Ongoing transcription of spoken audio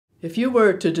If you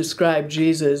were to describe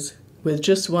Jesus with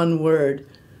just one word,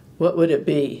 what would it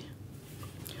be?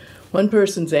 One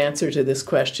person's answer to this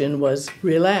question was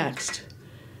relaxed.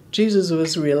 Jesus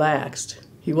was relaxed.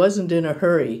 He wasn't in a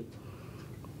hurry.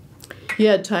 He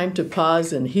had time to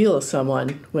pause and heal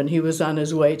someone when he was on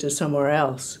his way to somewhere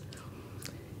else.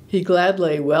 He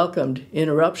gladly welcomed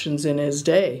interruptions in his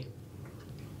day.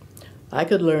 I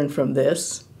could learn from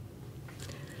this.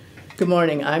 Good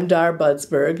morning, I'm Dar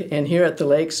Budsberg, and here at the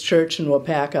Lakes Church in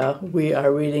Wapaka, we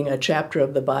are reading a chapter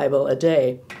of the Bible a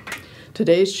day.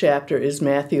 Today's chapter is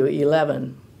Matthew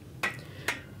 11.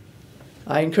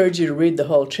 I encourage you to read the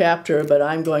whole chapter, but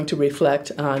I'm going to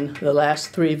reflect on the last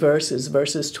three verses,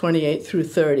 verses 28 through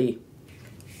 30.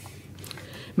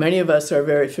 Many of us are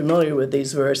very familiar with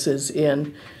these verses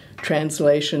in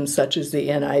translations such as the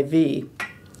NIV,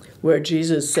 where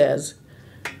Jesus says,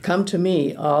 "Come to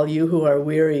me, all you who are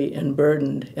weary and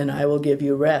burdened, and I will give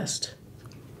you rest."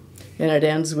 And it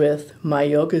ends with, "My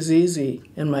yoke is easy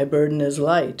and my burden is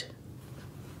light."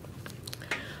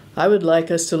 I would like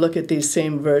us to look at these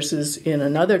same verses in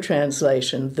another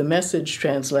translation, the Message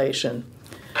translation.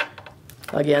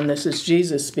 Again, this is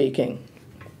Jesus speaking.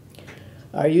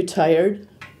 Are you tired,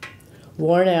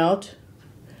 worn out,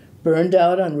 burned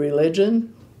out on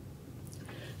religion?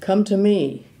 Come to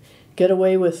me. Get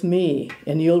away with me,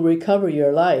 and you'll recover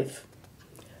your life.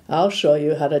 I'll show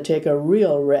you how to take a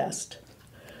real rest.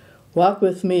 Walk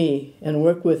with me and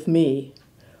work with me.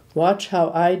 Watch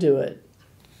how I do it.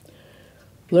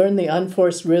 Learn the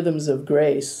unforced rhythms of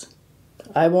grace.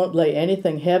 I won't lay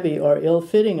anything heavy or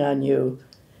ill-fitting on you.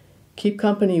 Keep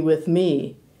company with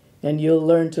me, and you'll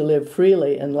learn to live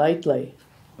freely and lightly.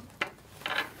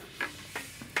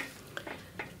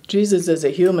 Jesus, as a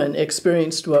human,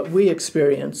 experienced what we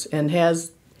experience and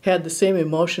has had the same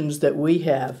emotions that we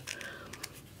have.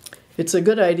 It's a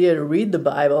good idea to read the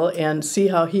Bible and see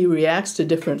how he reacts to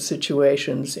different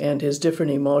situations and his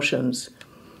different emotions.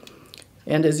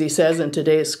 And as he says in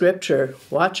today's scripture,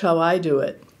 watch how I do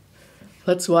it.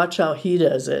 Let's watch how he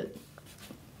does it.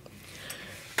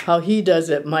 How he does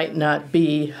it might not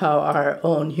be how our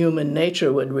own human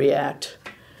nature would react,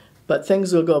 but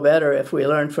things will go better if we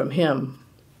learn from him.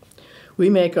 We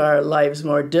make our lives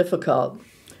more difficult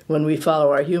when we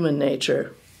follow our human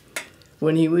nature.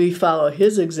 When we follow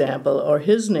his example or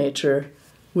his nature,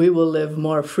 we will live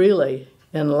more freely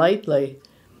and lightly.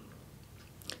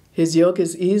 His yoke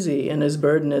is easy and his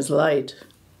burden is light.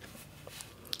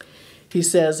 He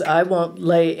says, I won't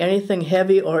lay anything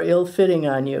heavy or ill-fitting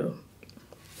on you.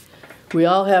 We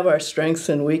all have our strengths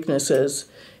and weaknesses,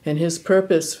 and his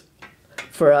purpose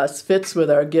for us fits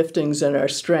with our giftings and our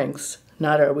strengths,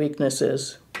 not our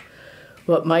weaknesses.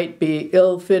 What might be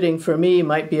ill-fitting for me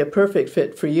might be a perfect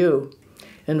fit for you,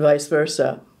 and vice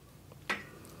versa.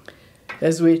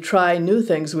 As we try new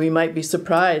things, we might be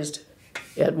surprised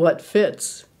at what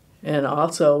fits, and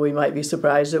also we might be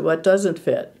surprised at what doesn't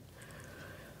fit.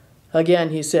 Again,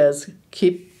 he says,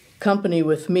 keep company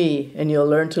with me, and you'll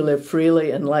learn to live freely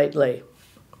and lightly.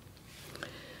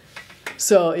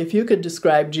 So, if you could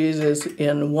describe Jesus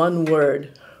in one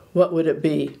word, what would it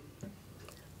be?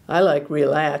 I like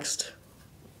relaxed.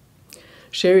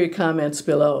 Share your comments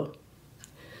below.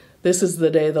 This is the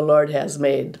day the Lord has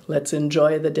made. Let's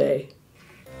enjoy the day.